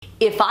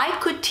If I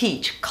could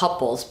teach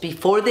couples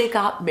before they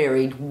got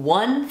married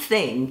one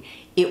thing,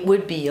 it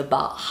would be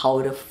about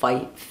how to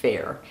fight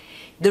fair.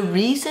 The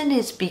reason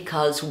is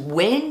because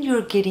when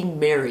you're getting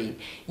married,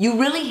 you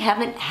really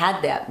haven't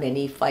had that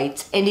many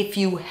fights. And if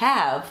you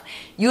have,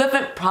 you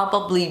haven't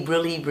probably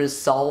really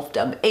resolved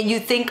them. And you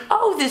think,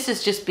 oh, this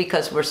is just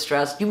because we're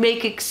stressed. You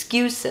make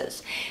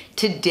excuses.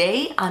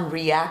 Today on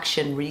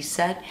Reaction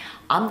Reset,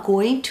 I'm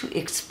going to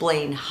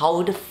explain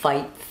how to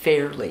fight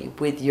fairly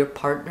with your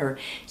partner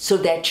so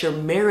that your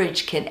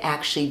marriage can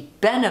actually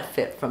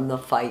benefit from the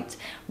fights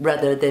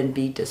rather than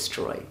be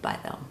destroyed by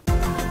them.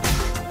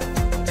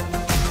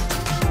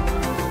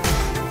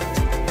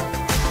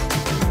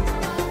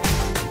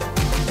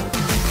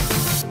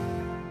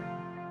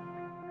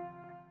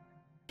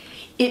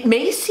 It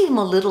may seem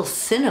a little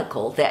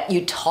cynical that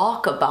you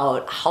talk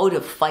about how to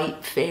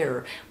fight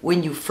fair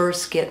when you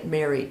first get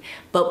married,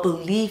 but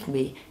believe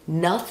me,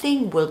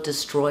 nothing will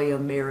destroy a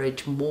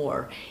marriage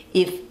more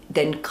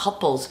than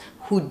couples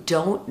who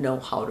don't know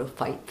how to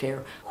fight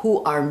fair,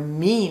 who are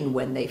mean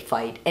when they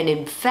fight. And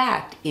in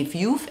fact, if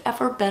you've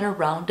ever been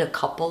around a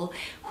couple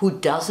who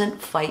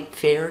doesn't fight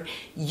fair,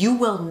 you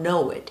will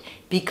know it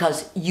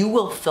because you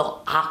will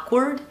feel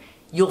awkward,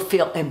 you'll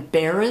feel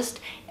embarrassed,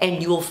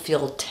 and you'll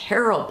feel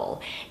terrible.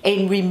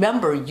 And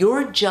remember,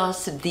 you're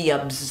just the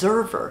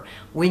observer.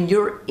 When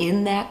you're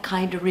in that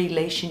kind of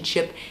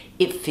relationship,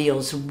 it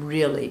feels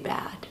really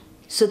bad.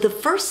 So the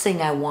first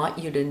thing I want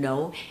you to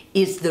know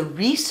is the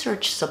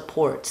research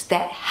supports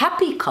that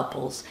happy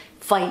couples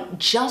fight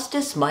just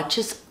as much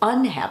as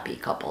unhappy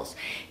couples.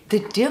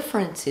 The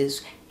difference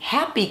is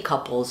happy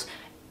couples,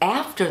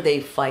 after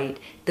they fight,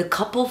 the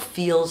couple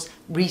feels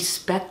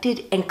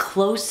respected and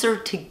closer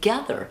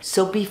together.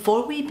 So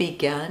before we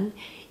begin,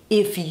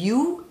 if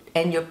you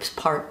and your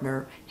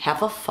partner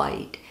have a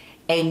fight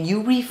and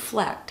you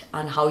reflect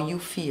on how you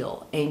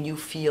feel and you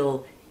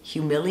feel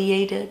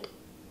humiliated,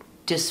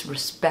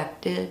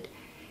 disrespected,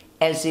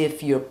 as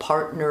if your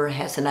partner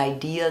has an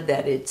idea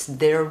that it's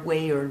their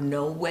way or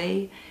no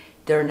way,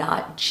 they're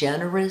not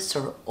generous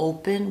or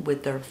open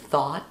with their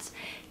thoughts,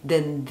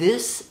 then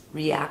this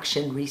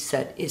reaction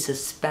reset is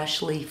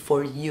especially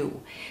for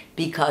you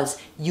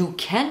because you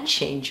can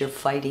change your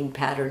fighting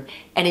pattern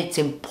and it's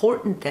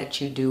important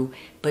that you do,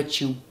 but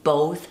you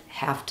both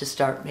have to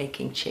start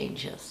making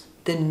changes.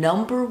 The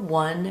number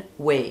one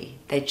way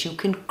that you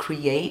can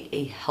create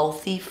a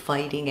healthy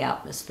fighting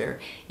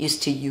atmosphere is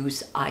to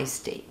use I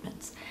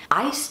statements.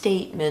 I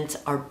statements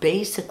are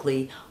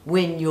basically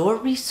when you're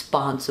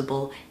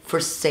responsible for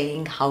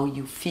saying how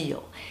you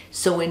feel.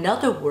 So in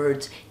other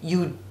words,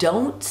 you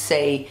don't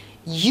say,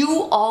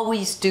 you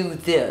always do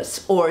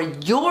this, or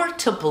you're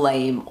to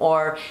blame,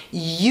 or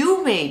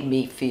you made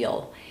me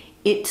feel.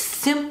 It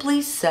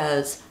simply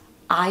says,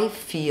 I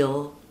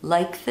feel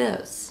like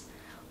this.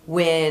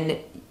 When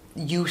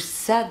you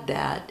said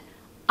that,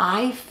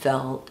 I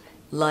felt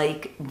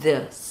like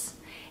this.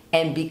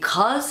 And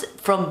because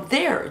from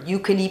there, you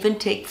can even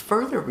take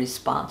further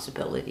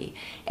responsibility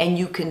and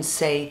you can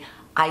say,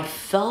 I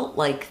felt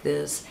like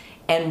this,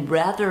 and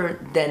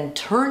rather than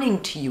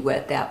turning to you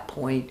at that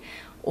point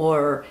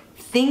or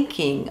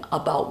thinking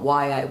about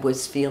why I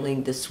was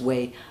feeling this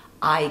way,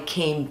 I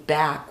came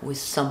back with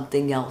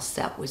something else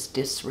that was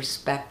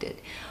disrespected.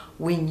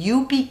 When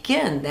you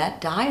begin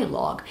that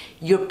dialogue,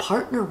 your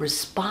partner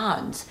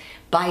responds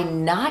by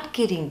not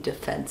getting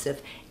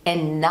defensive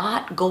and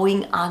not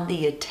going on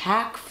the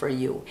attack for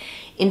you.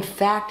 In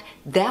fact,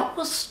 that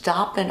will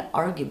stop an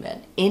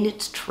argument in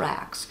its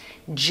tracks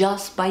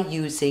just by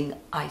using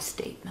I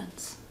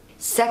statements.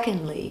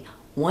 Secondly,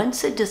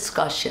 once a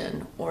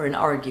discussion or an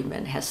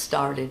argument has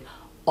started,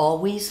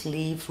 always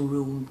leave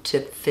room to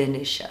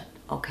finish it,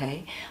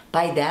 okay?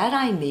 By that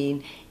I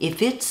mean,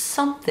 if it's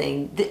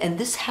something, and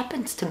this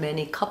happens to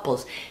many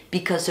couples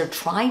because they're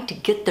trying to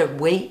get their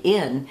way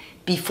in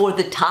before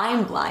the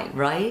timeline,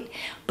 right?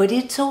 But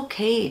it's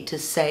okay to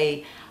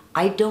say,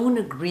 I don't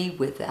agree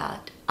with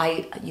that.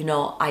 I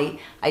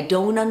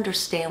don't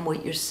understand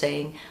what you're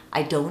saying.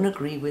 I don't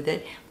agree with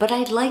it, but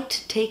I'd like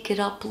to take it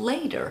up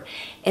later.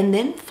 And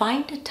then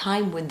find a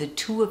time when the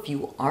two of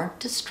you aren't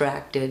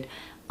distracted,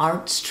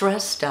 aren't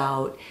stressed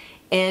out,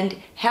 and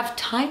have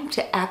time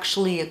to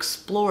actually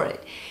explore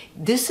it.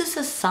 This is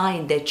a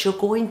sign that you're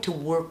going to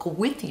work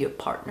with your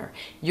partner.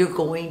 You're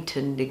going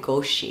to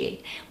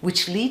negotiate,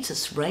 which leads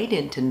us right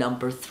into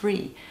number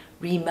 3.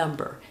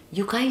 Remember,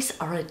 you guys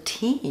are a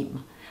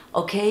team.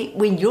 Okay,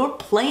 when you're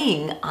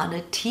playing on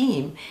a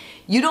team,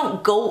 you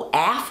don't go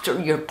after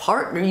your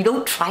partner. You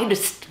don't try to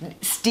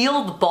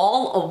steal the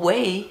ball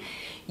away.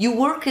 You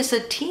work as a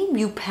team.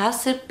 You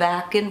pass it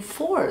back and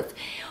forth.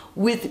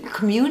 With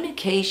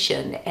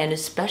communication and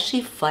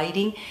especially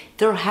fighting,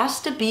 there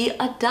has to be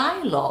a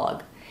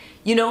dialogue.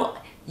 You know,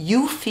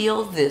 you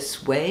feel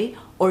this way,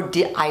 or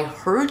I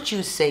heard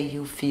you say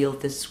you feel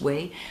this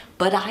way,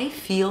 but I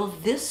feel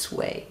this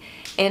way.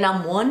 And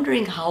I'm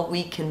wondering how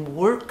we can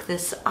work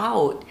this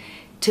out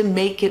to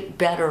make it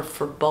better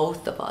for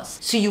both of us.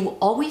 So you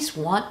always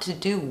want to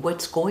do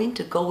what's going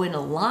to go in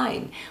a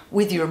line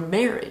with your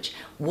marriage.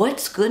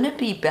 What's going to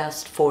be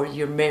best for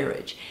your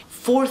marriage?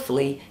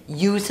 Fourthly,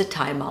 use a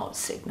timeout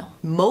signal.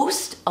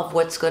 Most of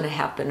what's going to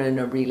happen in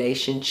a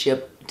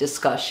relationship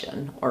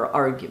discussion or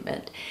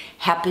argument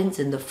happens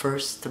in the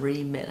first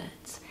 3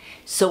 minutes.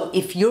 So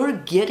if you're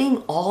getting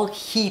all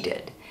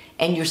heated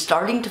and you're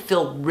starting to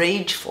feel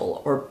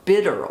rageful or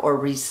bitter or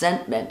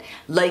resentment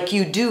like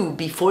you do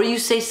before you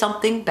say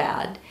something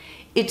bad,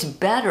 it's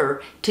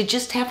better to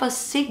just have a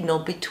signal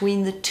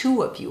between the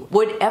two of you.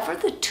 Whatever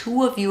the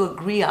two of you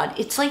agree on,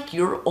 it's like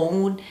your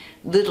own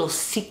little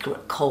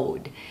secret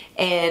code.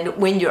 And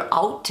when you're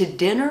out to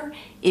dinner,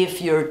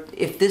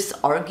 if this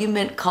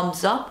argument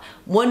comes up,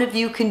 one of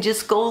you can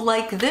just go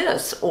like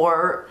this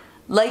or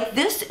like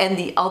this, and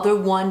the other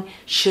one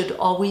should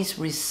always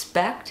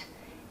respect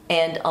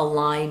and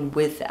align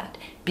with that.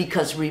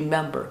 Because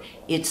remember,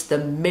 it's the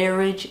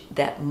marriage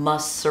that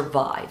must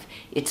survive.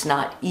 It's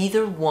not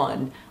either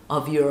one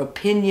of your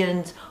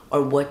opinions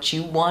or what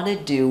you want to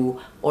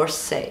do or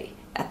say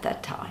at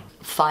that time.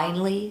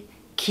 Finally,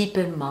 keep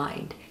in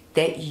mind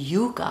that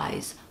you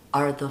guys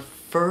are the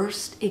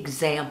first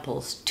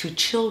examples to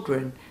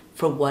children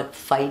for what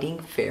fighting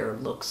fair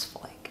looks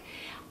like.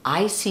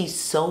 I see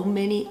so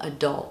many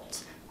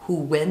adults who,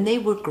 when they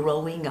were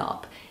growing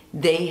up,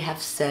 they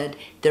have said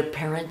their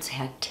parents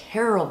had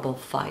terrible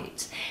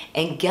fights.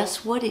 And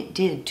guess what it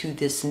did to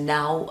this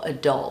now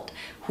adult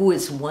who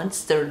is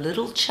once their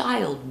little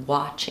child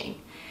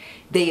watching?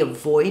 They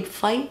avoid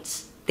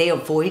fights, they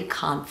avoid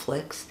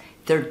conflicts,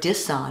 they're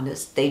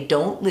dishonest, they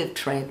don't live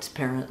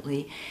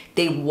transparently,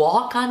 they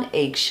walk on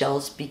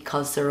eggshells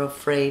because they're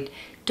afraid.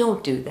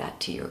 Don't do that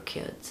to your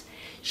kids.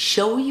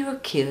 Show your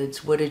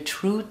kids what a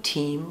true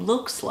team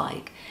looks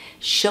like.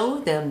 Show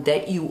them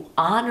that you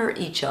honor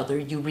each other,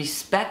 you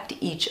respect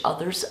each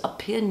other's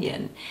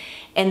opinion,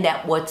 and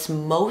that what's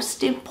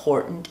most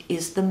important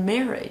is the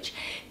marriage,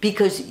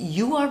 because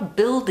you are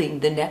building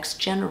the next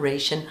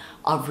generation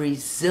of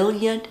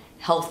resilient,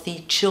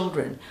 healthy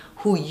children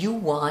who you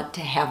want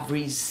to have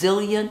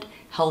resilient,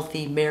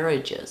 healthy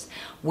marriages.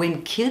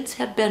 When kids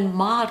have been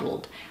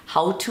modeled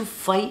how to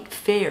fight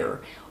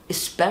fair,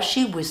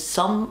 especially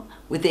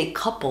with a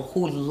couple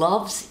who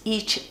loves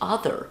each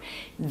other,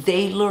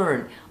 they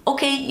learn,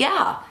 okay,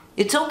 yeah,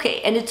 it's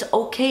okay. And it's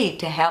okay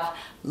to have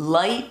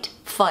light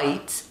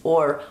fights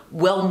or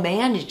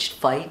well-managed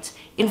fights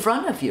in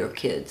front of your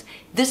kids.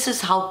 This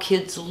is how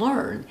kids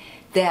learn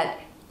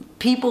that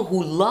people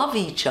who love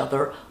each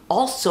other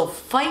also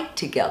fight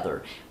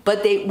together.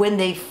 But when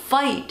they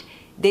fight,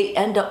 they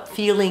end up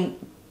feeling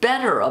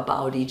better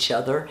about each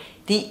other.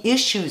 The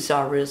issues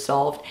are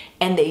resolved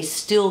and they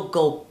still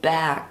go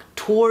back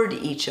toward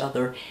each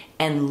other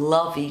and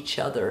love each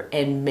other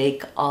and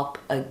make up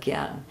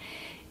again.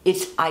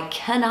 I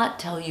cannot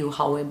tell you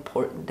how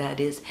important that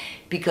is,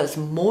 because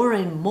more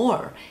and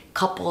more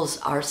couples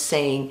are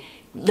saying,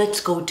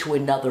 let's go to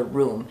another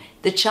room.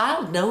 The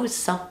child knows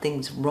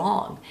something's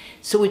wrong.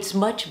 So it's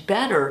much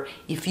better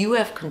if you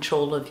have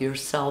control of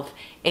yourself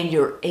and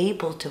you're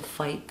able to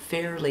fight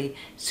fairly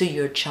so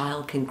your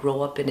child can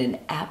grow up in an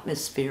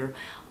atmosphere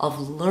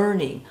of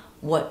learning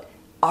what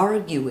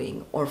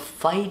arguing or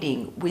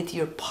fighting with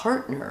your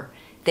partner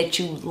that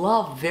you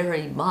love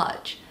very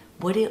much,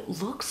 what it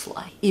looks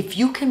like. If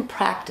you can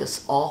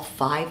practice all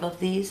 5 of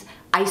these,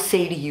 I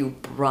say to you,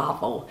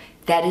 bravo.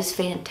 That is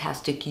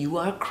fantastic. You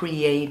are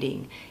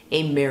creating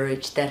a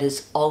marriage that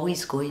is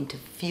always going to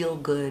feel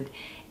good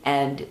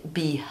and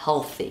be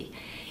healthy.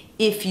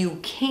 If you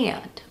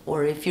can't,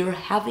 or if you're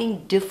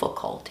having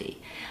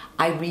difficulty,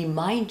 I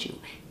remind you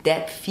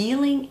that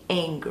feeling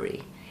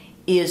angry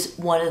is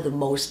one of the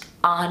most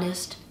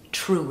honest,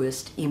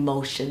 truest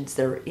emotions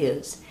there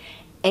is.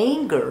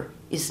 Anger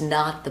is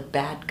not the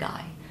bad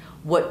guy.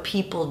 What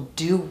people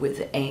do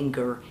with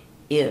anger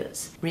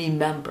is.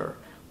 Remember,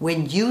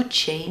 when you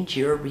change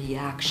your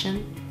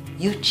reaction,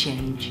 you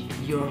change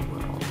your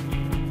world.